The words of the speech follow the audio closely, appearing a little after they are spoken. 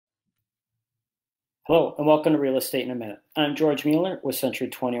Hello and welcome to Real Estate in a Minute. I'm George Mueller with Century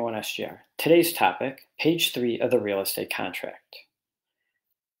 21 SGR. Today's topic, page 3 of the real estate contract.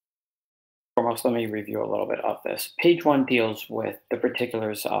 Foremost, let me review a little bit of this. Page 1 deals with the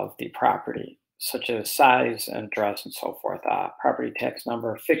particulars of the property, such as size and address and so forth. Property tax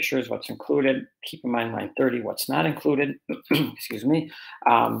number, fixtures, what's included. Keep in mind line 30, what's not included. Excuse me.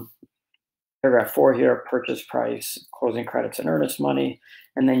 Paragraph 4 here, purchase price, closing credits and earnest money.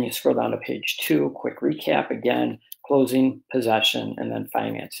 And then you scroll down to page 2, quick recap again, closing, possession, and then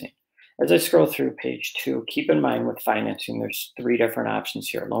financing. As I scroll through page 2, keep in mind with financing, there's 3 different options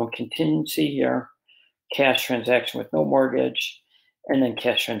here. Loan contingency here, cash transaction with no mortgage, and then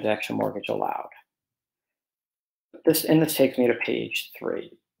cash transaction mortgage allowed. This takes me to page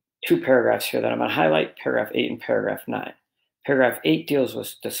 3. 2 paragraphs here that I'm going to highlight, paragraph 8 and paragraph 9. Paragraph 8 deals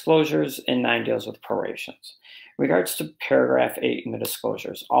with disclosures and 9 deals with prorations. In regards to paragraph 8 and the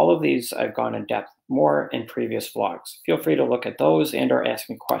disclosures, all of these I've gone in depth more in previous vlogs. Feel free to look at those and or ask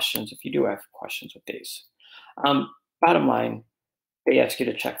me questions if you do have questions with these. Bottom line, they ask you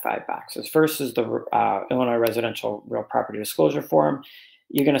to check 5 boxes. First is the Illinois Residential Real Property Disclosure Form.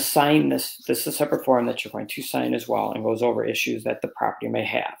 You're going to sign this. This is a separate form that you're going to sign as well and goes over issues that the property may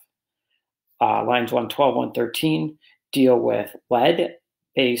have. Lines 112, 113 deal with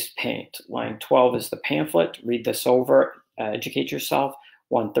lead-based paint. Line 12 is the pamphlet. Read this over, educate yourself.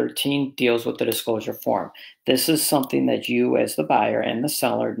 113 deals with the disclosure form. This is something that you as the buyer and the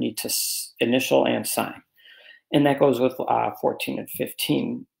seller need to initial and sign. And that goes with 14 and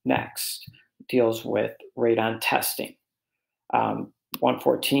 15 next, deals with radon testing.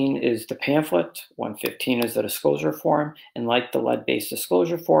 114 is the pamphlet, 115 is the disclosure form, and like the lead-based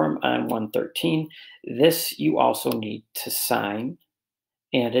disclosure form on 113, this you also need to sign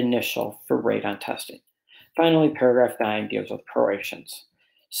and initial for radon testing. Finally, paragraph 9 deals with prorations.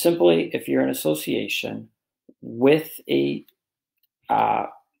 Simply, if you're an association with an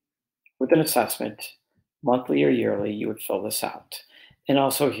assessment, monthly or yearly, you would fill this out. And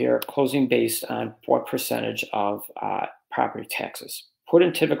also here, closing based on what percentage of property taxes. Put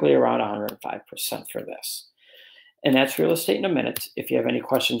in typically around 105% for this. And that's Real Estate in a Minute. If you have any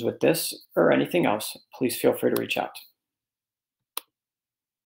questions with this or anything else, please feel free to reach out.